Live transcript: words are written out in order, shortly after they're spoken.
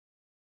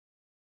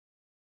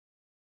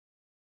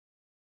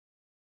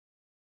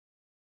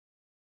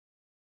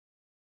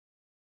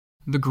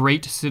The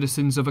great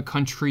citizens of a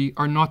country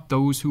are not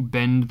those who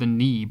bend the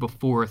knee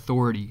before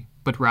authority,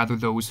 but rather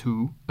those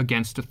who,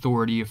 against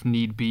authority if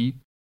need be,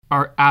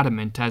 are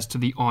adamant as to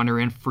the honor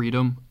and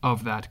freedom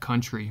of that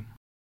country.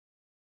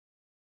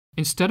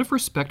 Instead of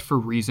respect for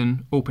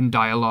reason, open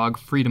dialogue,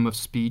 freedom of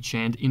speech,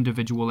 and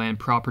individual and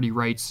property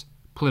rights,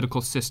 political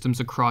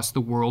systems across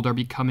the world are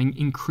becoming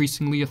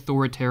increasingly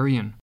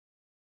authoritarian.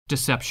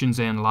 Deceptions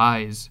and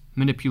lies,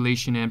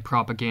 manipulation and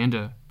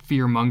propaganda,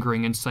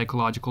 fear-mongering and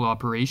psychological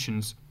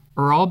operations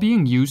are all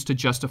being used to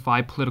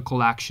justify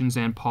political actions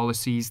and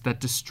policies that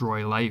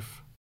destroy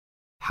life.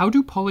 How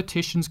do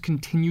politicians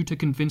continue to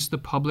convince the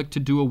public to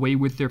do away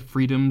with their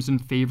freedoms in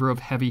favor of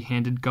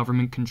heavy-handed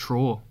government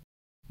control?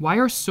 Why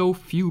are so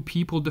few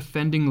people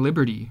defending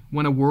liberty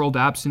when a world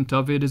absent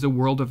of it is a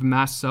world of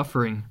mass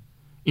suffering?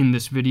 In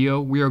this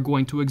video, we are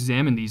going to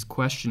examine these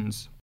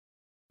questions.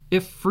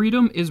 If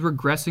freedom is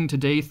regressing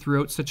today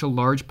throughout such a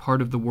large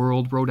part of the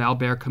world, wrote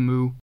Albert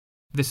Camus,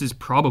 this is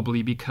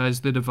probably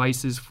because the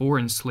devices for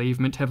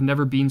enslavement have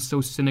never been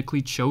so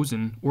cynically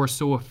chosen or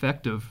so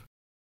effective,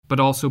 but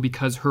also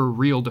because her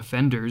real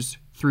defenders,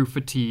 through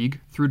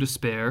fatigue, through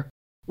despair,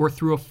 or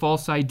through a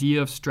false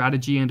idea of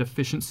strategy and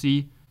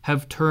efficiency,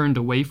 have turned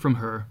away from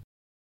her.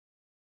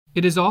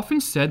 It is often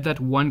said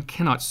that one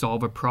cannot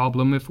solve a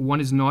problem if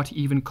one is not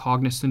even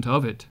cognizant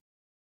of it,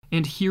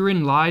 and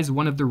herein lies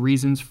one of the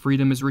reasons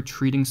freedom is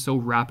retreating so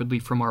rapidly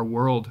from our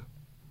world.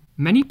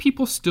 Many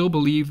people still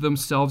believe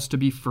themselves to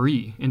be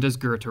free, and as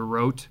Goethe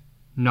wrote,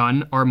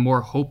 none are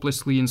more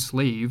hopelessly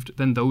enslaved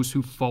than those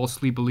who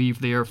falsely believe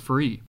they are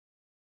free.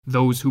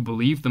 Those who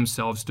believe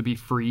themselves to be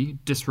free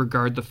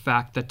disregard the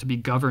fact that to be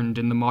governed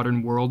in the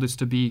modern world is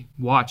to be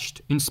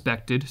watched,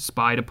 inspected,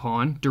 spied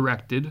upon,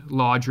 directed,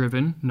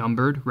 law-driven,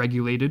 numbered,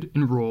 regulated,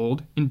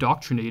 enrolled,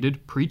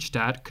 indoctrinated, preached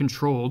at,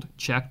 controlled,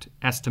 checked,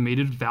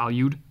 estimated,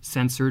 valued,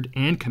 censored,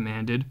 and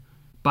commanded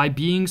by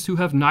beings who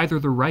have neither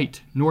the right,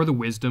 nor the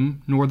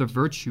wisdom, nor the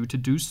virtue to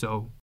do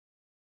so.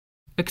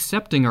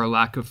 Accepting our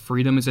lack of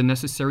freedom is a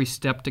necessary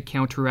step to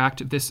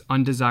counteract this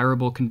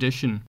undesirable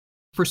condition.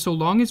 For so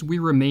long as we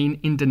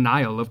remain in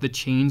denial of the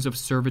chains of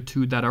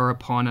servitude that are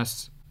upon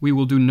us, we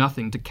will do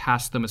nothing to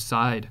cast them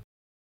aside.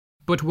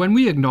 But when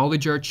we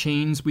acknowledge our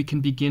chains, we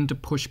can begin to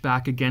push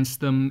back against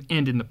them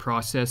and in the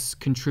process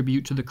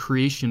contribute to the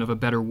creation of a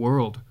better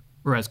world,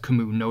 or as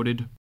Camus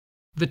noted,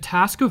 the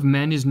task of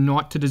men is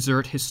not to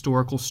desert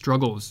historical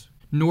struggles,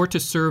 nor to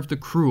serve the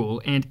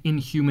cruel and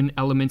inhuman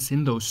elements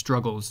in those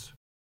struggles.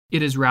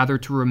 It is rather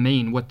to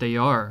remain what they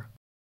are,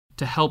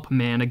 to help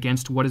man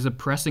against what is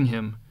oppressing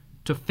him,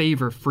 to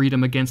favor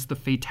freedom against the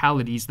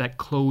fatalities that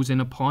close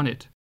in upon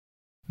it.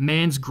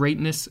 Man's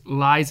greatness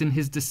lies in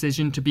his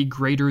decision to be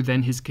greater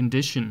than his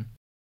condition,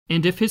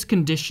 and if his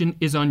condition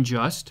is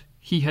unjust,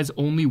 he has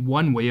only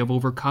one way of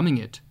overcoming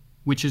it,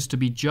 which is to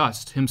be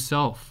just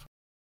himself.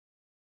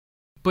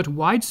 But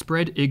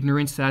widespread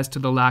ignorance as to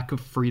the lack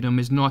of freedom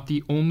is not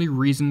the only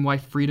reason why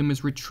freedom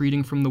is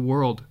retreating from the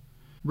world.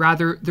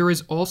 Rather, there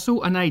is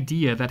also an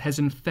idea that has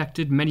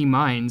infected many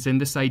minds,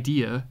 and this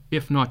idea,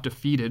 if not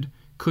defeated,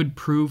 could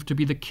prove to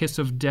be the kiss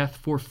of death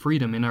for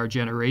freedom in our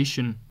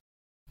generation.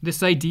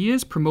 This idea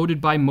is promoted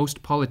by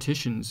most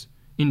politicians,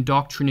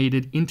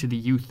 indoctrinated into the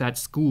youth at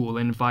school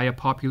and via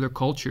popular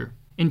culture,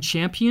 and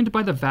championed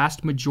by the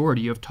vast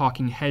majority of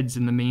talking heads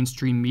in the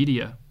mainstream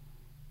media.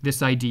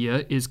 This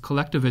idea is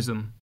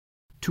collectivism.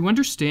 To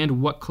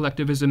understand what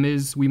collectivism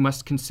is, we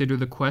must consider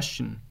the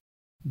question: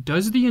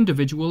 does the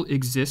individual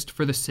exist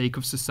for the sake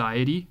of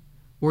society,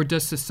 or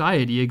does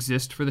society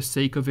exist for the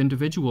sake of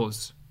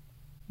individuals?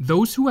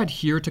 Those who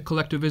adhere to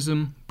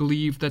collectivism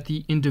believe that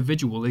the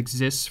individual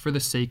exists for the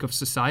sake of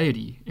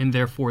society, and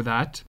therefore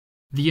that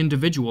the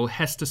individual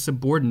has to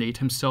subordinate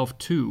himself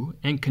to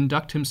and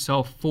conduct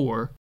himself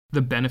for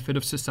the benefit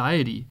of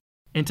society,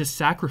 and to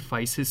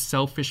sacrifice his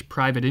selfish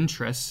private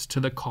interests to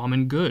the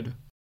common good.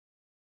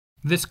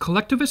 This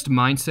collectivist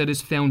mindset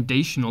is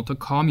foundational to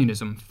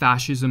communism,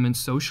 fascism, and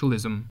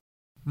socialism.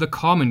 The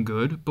common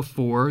good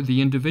before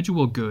the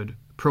individual good,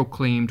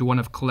 proclaimed one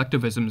of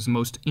collectivism's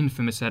most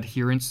infamous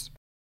adherents.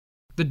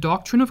 The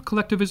doctrine of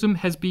collectivism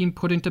has been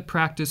put into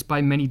practice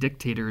by many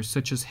dictators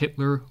such as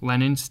Hitler,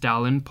 Lenin,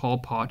 Stalin, Pol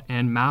Pot,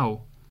 and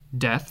Mao.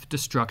 Death,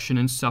 destruction,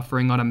 and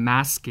suffering on a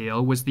mass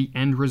scale was the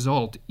end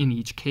result in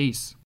each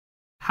case.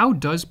 How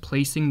does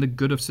placing the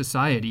good of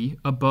society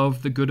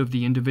above the good of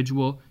the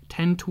individual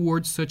tend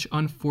towards such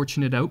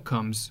unfortunate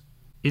outcomes?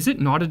 Is it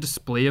not a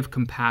display of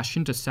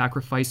compassion to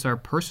sacrifice our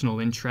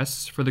personal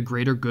interests for the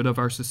greater good of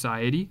our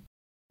society?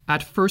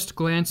 At first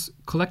glance,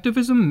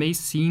 collectivism may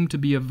seem to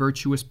be a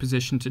virtuous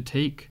position to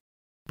take,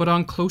 but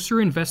on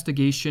closer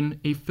investigation,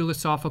 a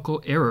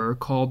philosophical error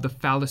called the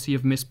fallacy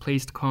of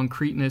misplaced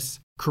concreteness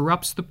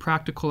corrupts the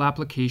practical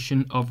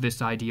application of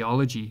this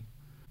ideology.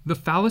 The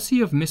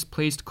fallacy of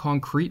misplaced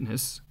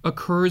concreteness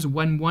occurs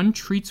when one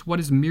treats what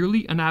is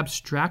merely an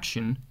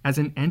abstraction as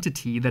an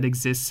entity that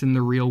exists in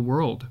the real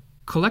world.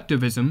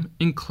 Collectivism,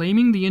 in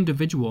claiming the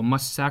individual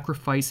must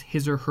sacrifice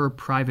his or her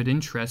private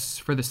interests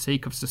for the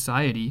sake of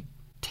society,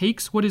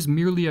 takes what is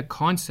merely a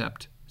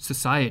concept,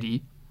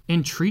 society,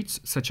 and treats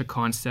such a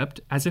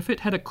concept as if it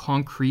had a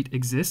concrete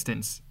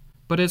existence.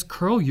 But as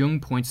Carl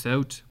Jung points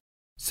out,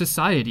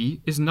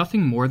 society is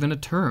nothing more than a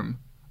term,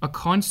 a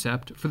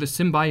concept for the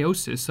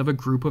symbiosis of a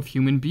group of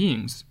human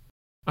beings.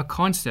 A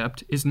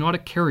concept is not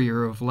a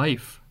carrier of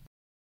life.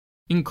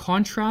 In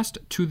contrast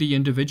to the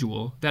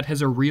individual that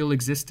has a real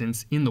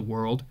existence in the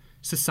world,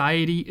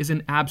 society is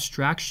an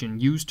abstraction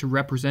used to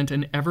represent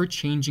an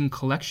ever-changing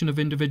collection of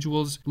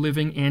individuals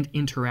living and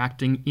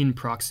interacting in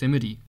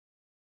proximity.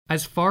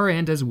 As far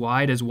and as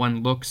wide as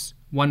one looks,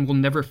 one will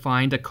never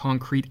find a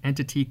concrete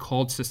entity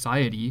called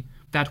society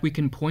that we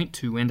can point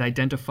to and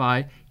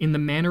identify in the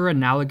manner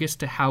analogous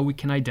to how we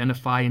can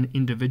identify an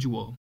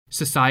individual.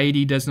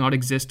 Society does not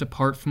exist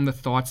apart from the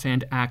thoughts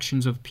and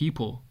actions of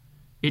people.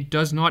 It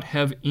does not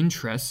have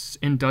interests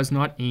and does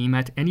not aim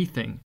at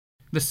anything.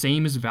 The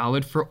same is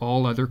valid for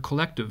all other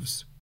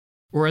collectives.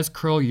 Or as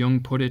Carl Jung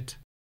put it,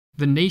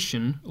 the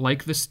nation,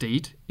 like the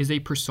state, is a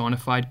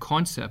personified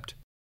concept.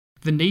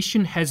 The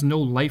nation has no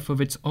life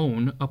of its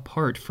own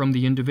apart from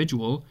the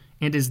individual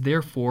and is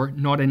therefore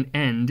not an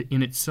end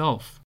in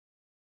itself.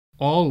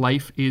 All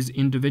life is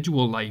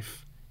individual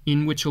life,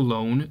 in which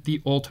alone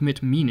the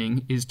ultimate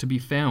meaning is to be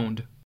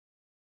found.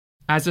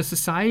 As a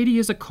society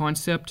is a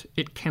concept,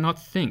 it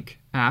cannot think,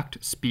 act,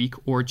 speak,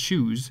 or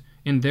choose,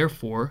 and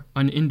therefore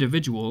an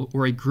individual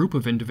or a group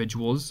of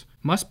individuals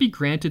must be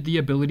granted the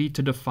ability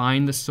to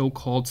define the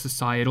so-called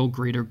societal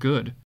greater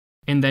good,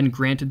 and then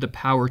granted the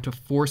power to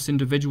force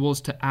individuals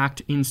to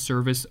act in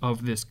service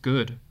of this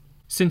good.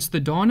 Since the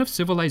dawn of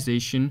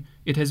civilization,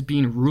 it has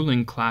been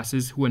ruling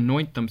classes who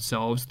anoint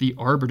themselves the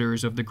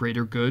arbiters of the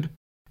greater good,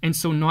 and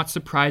so not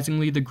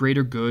surprisingly the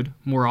greater good,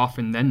 more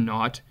often than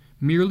not,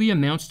 merely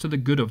amounts to the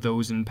good of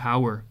those in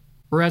power.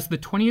 Or as the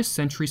 20th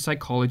century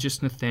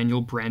psychologist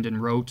Nathaniel Branden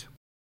wrote,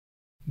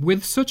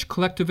 "With such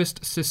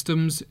collectivist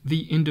systems,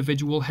 the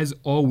individual has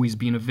always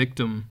been a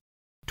victim,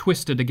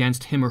 twisted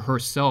against him or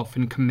herself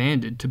and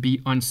commanded to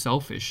be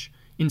unselfish,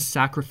 in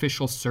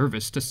sacrificial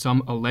service to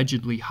some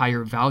allegedly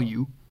higher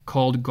value,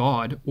 called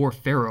God, or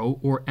Pharaoh,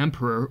 or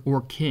Emperor,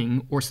 or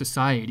King, or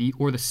society,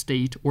 or the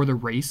state, or the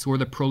race, or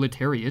the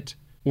proletariat,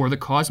 or the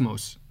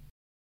cosmos."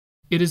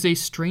 It is a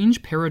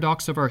strange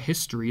paradox of our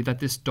history that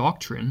this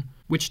doctrine,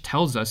 which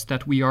tells us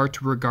that we are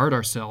to regard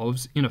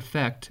ourselves, in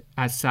effect,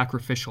 as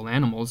sacrificial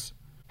animals,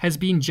 has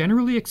been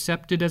generally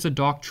accepted as a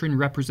doctrine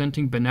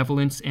representing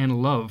benevolence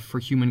and love for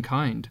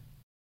humankind.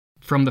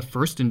 From the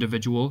first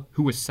individual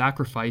who was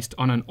sacrificed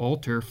on an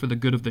altar for the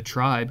good of the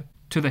tribe,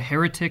 to the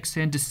heretics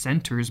and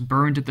dissenters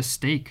burned at the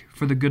stake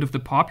for the good of the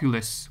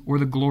populace or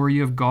the glory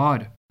of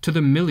God, to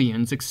the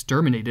millions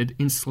exterminated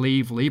in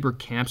slave labor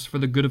camps for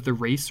the good of the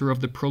race or of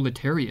the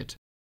proletariat.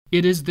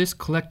 It is this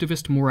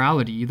collectivist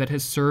morality that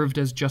has served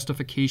as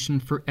justification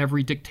for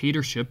every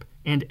dictatorship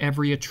and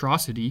every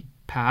atrocity,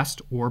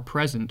 past or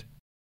present.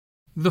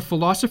 The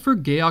philosopher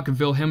Georg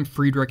Wilhelm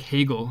Friedrich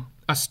Hegel,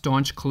 a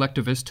staunch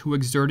collectivist who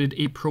exerted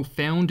a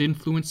profound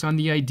influence on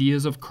the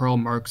ideas of Karl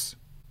Marx,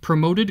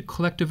 promoted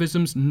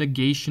collectivism's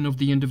negation of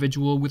the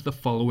individual with the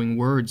following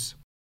words: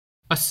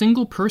 "A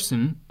single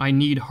person, I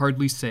need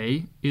hardly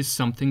say, is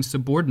something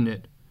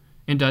subordinate,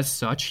 and as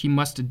such he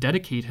must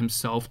dedicate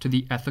himself to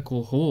the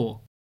ethical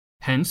whole.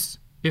 Hence,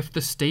 if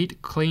the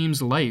state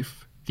claims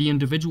life, the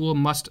individual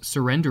must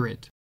surrender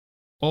it.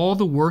 All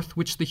the worth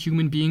which the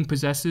human being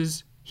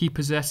possesses, he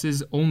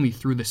possesses only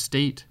through the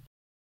state."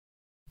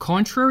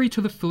 Contrary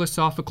to the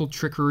philosophical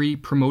trickery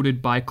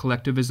promoted by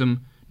collectivism,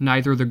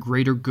 neither the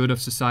greater good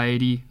of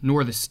society,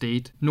 nor the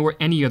state, nor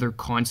any other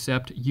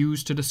concept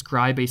used to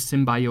describe a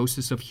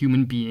symbiosis of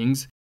human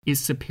beings is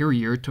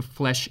superior to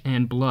flesh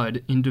and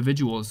blood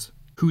individuals,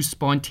 whose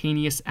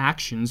spontaneous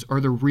actions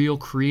are the real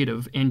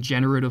creative and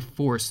generative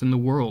force in the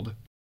world.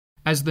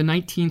 As the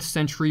 19th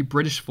century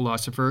British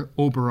philosopher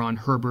Oberon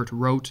Herbert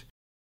wrote,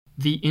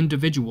 "The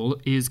individual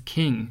is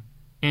king,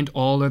 and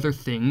all other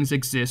things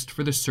exist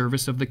for the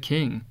service of the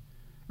king."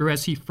 Or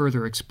as he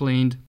further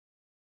explained,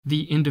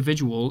 "The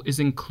individual is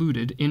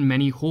included in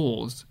many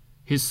wholes: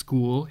 his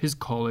school, his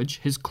college,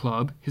 his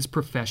club, his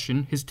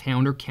profession, his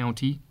town or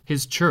county,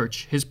 his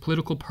church, his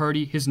political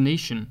party, his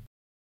nation.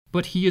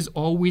 But he is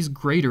always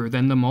greater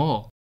than them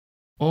all.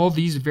 All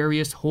these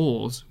various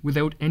wholes,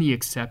 without any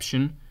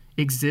exception,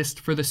 exist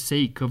for the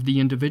sake of the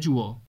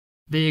individual.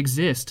 They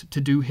exist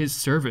to do his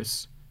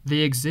service. They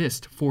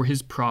exist for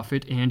his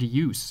profit and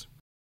use."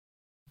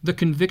 The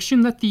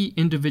conviction that the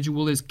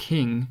individual is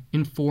king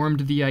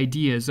informed the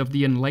ideas of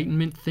the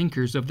Enlightenment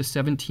thinkers of the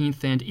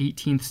 17th and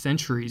 18th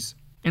centuries,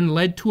 and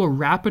led to a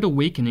rapid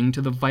awakening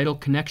to the vital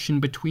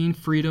connection between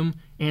freedom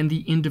and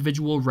the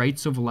individual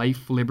rights of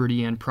life,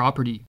 liberty, and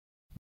property.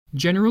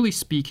 Generally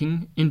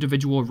speaking,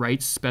 individual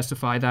rights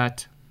specify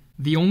that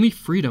the only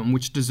freedom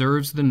which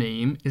deserves the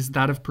name is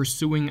that of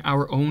pursuing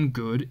our own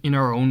good in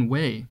our own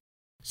way,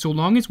 so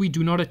long as we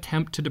do not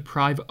attempt to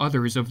deprive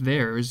others of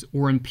theirs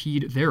or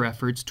impede their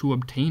efforts to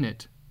obtain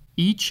it.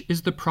 Each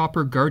is the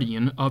proper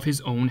guardian of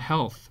his own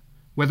health,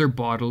 whether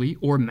bodily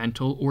or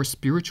mental or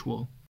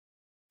spiritual.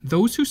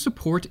 Those who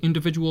support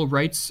individual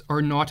rights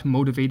are not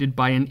motivated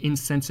by an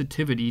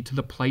insensitivity to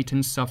the plight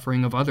and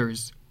suffering of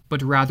others,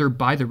 but rather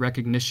by the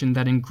recognition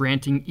that in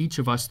granting each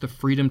of us the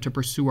freedom to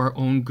pursue our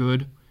own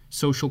good,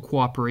 social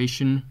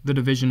cooperation, the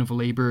division of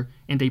labor,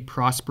 and a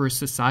prosperous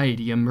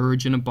society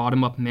emerge in a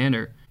bottom-up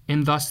manner,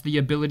 and thus the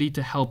ability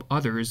to help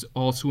others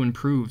also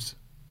improves.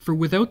 For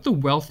without the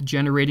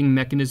wealth-generating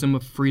mechanism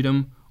of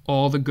freedom,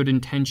 all the good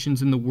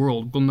intentions in the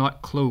world will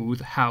not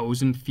clothe,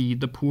 house, and feed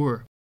the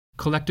poor.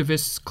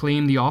 Collectivists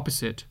claim the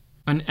opposite.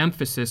 An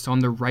emphasis on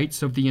the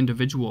rights of the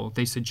individual,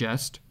 they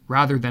suggest,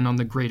 rather than on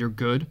the greater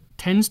good,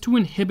 tends to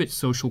inhibit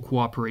social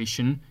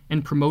cooperation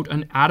and promote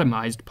an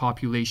atomized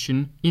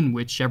population in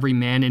which every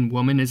man and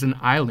woman is an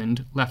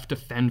island left to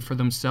fend for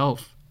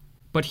themselves.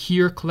 But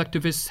here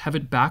collectivists have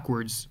it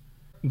backwards.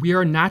 We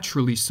are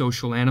naturally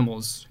social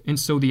animals, and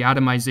so the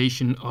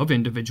atomization of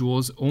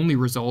individuals only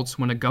results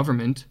when a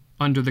government,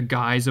 under the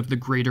guise of the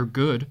greater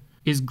good,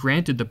 is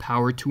granted the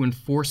power to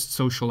enforce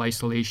social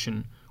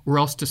isolation, or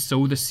else to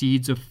sow the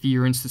seeds of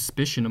fear and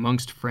suspicion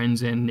amongst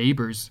friends and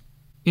neighbors.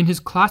 In his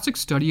classic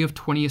study of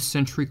 20th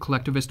century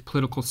collectivist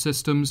political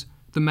systems,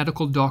 the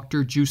medical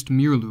doctor Joost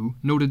Meerloo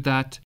noted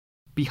that,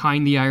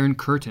 behind the Iron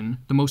Curtain,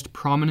 the most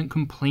prominent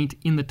complaint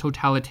in the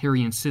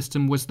totalitarian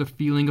system was the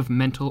feeling of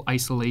mental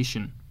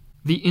isolation.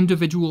 The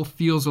individual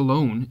feels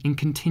alone and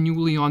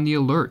continually on the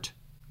alert.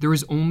 There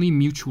is only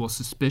mutual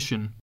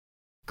suspicion.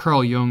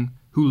 Carl Jung,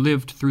 who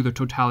lived through the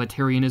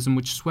totalitarianism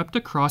which swept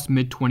across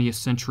mid-20th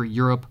century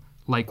Europe,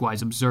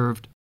 likewise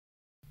observed,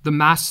 "The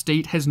mass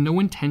state has no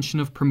intention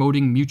of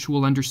promoting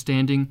mutual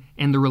understanding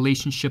and the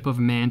relationship of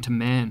man to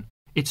man.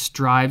 It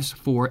strives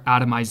for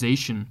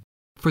atomization,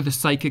 for the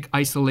psychic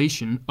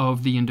isolation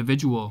of the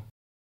individual.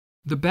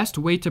 The best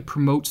way to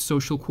promote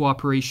social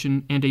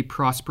cooperation and a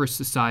prosperous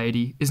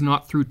society is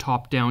not through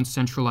top-down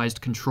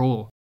centralized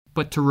control,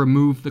 but to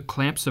remove the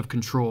clamps of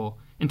control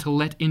and to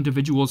let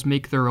individuals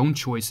make their own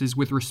choices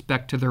with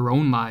respect to their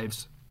own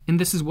lives. And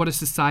this is what a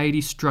society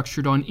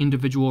structured on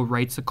individual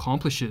rights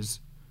accomplishes.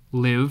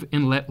 Live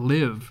and let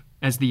live,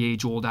 as the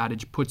age-old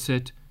adage puts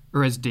it,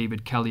 or as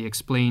David Kelly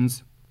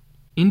explains.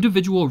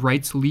 Individual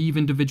rights leave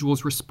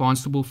individuals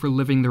responsible for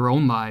living their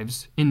own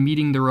lives and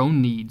meeting their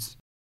own needs,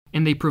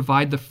 and they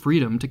provide the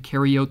freedom to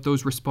carry out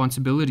those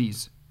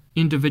responsibilities.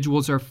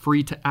 Individuals are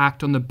free to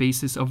act on the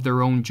basis of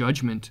their own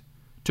judgment,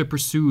 to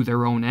pursue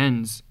their own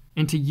ends,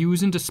 and to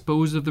use and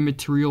dispose of the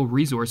material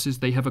resources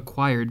they have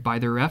acquired by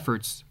their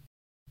efforts.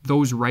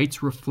 Those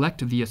rights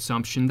reflect the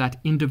assumption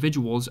that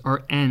individuals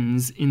are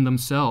ends in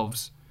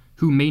themselves,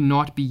 who may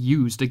not be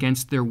used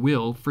against their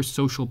will for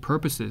social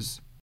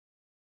purposes.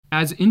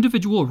 As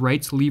individual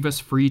rights leave us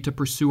free to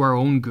pursue our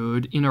own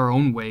good in our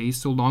own way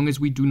so long as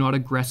we do not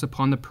aggress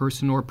upon the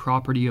person or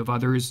property of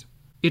others,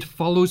 it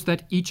follows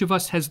that each of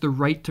us has the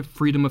right to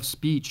freedom of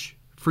speech,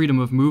 freedom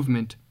of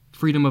movement,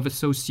 freedom of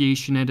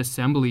association and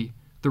assembly,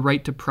 the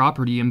right to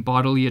property and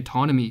bodily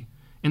autonomy,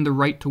 and the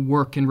right to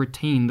work and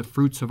retain the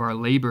fruits of our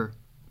labor.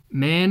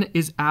 Man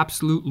is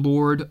absolute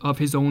lord of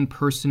his own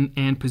person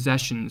and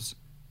possessions,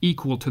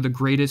 equal to the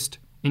greatest,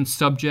 and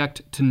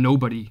subject to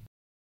nobody.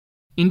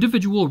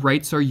 Individual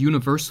rights are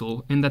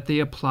universal in that they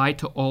apply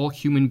to all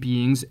human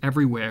beings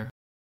everywhere.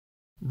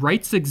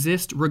 Rights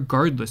exist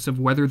regardless of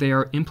whether they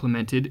are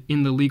implemented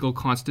in the legal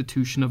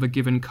constitution of a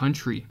given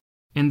country,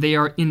 and they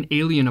are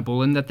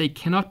inalienable in that they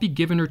cannot be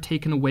given or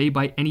taken away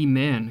by any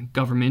man,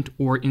 government,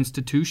 or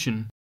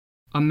institution.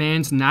 A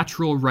man's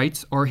natural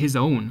rights are his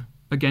own,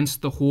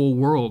 against the whole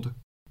world,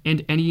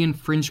 and any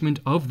infringement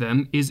of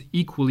them is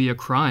equally a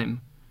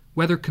crime,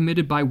 whether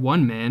committed by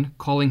one man,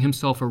 calling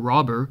himself a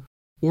robber,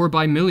 or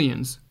by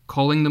millions,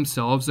 calling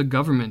themselves a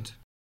government.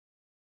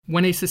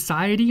 When a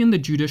society and the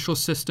judicial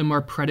system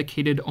are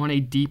predicated on a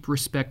deep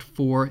respect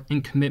for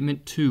and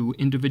commitment to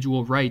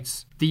individual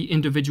rights, the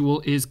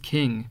individual is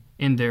king,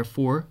 and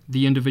therefore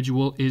the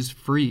individual is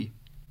free.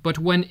 But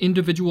when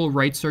individual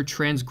rights are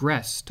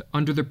transgressed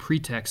under the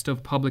pretext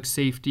of public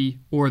safety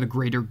or the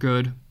greater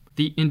good,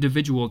 the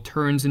individual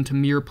turns into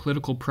mere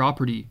political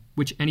property,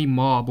 which any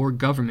mob or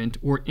government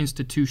or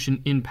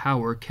institution in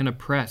power can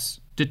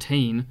oppress,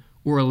 detain,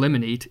 or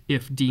eliminate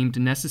if deemed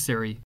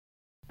necessary.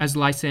 As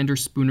Lysander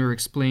Spooner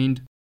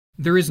explained,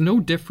 there is no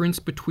difference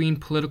between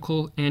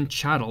political and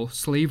chattel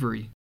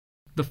slavery.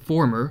 The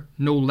former,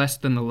 no less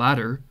than the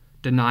latter,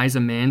 denies a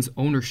man's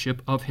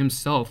ownership of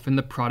himself and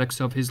the products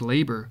of his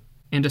labor,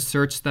 and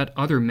asserts that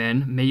other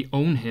men may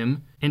own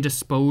him and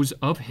dispose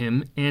of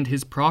him and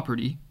his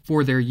property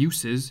for their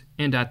uses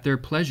and at their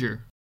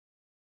pleasure.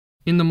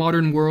 In the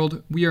modern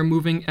world, we are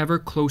moving ever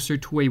closer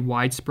to a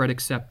widespread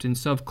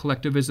acceptance of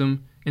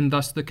collectivism and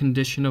thus the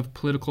condition of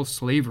political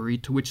slavery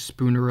to which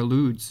Spooner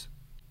alludes.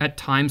 At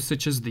times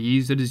such as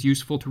these, it is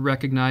useful to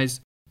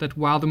recognize that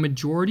while the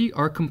majority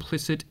are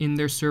complicit in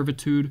their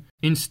servitude,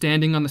 in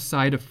standing on the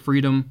side of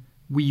freedom,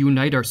 we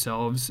unite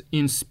ourselves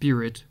in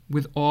spirit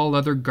with all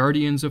other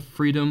guardians of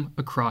freedom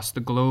across the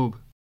globe.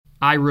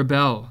 I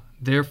rebel,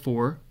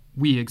 therefore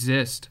we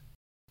exist.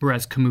 Or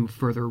as Camus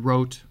further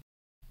wrote,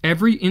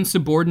 every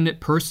insubordinate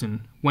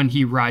person, when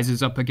he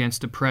rises up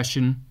against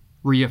oppression,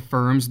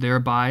 reaffirms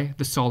thereby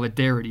the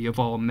solidarity of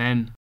all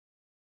men.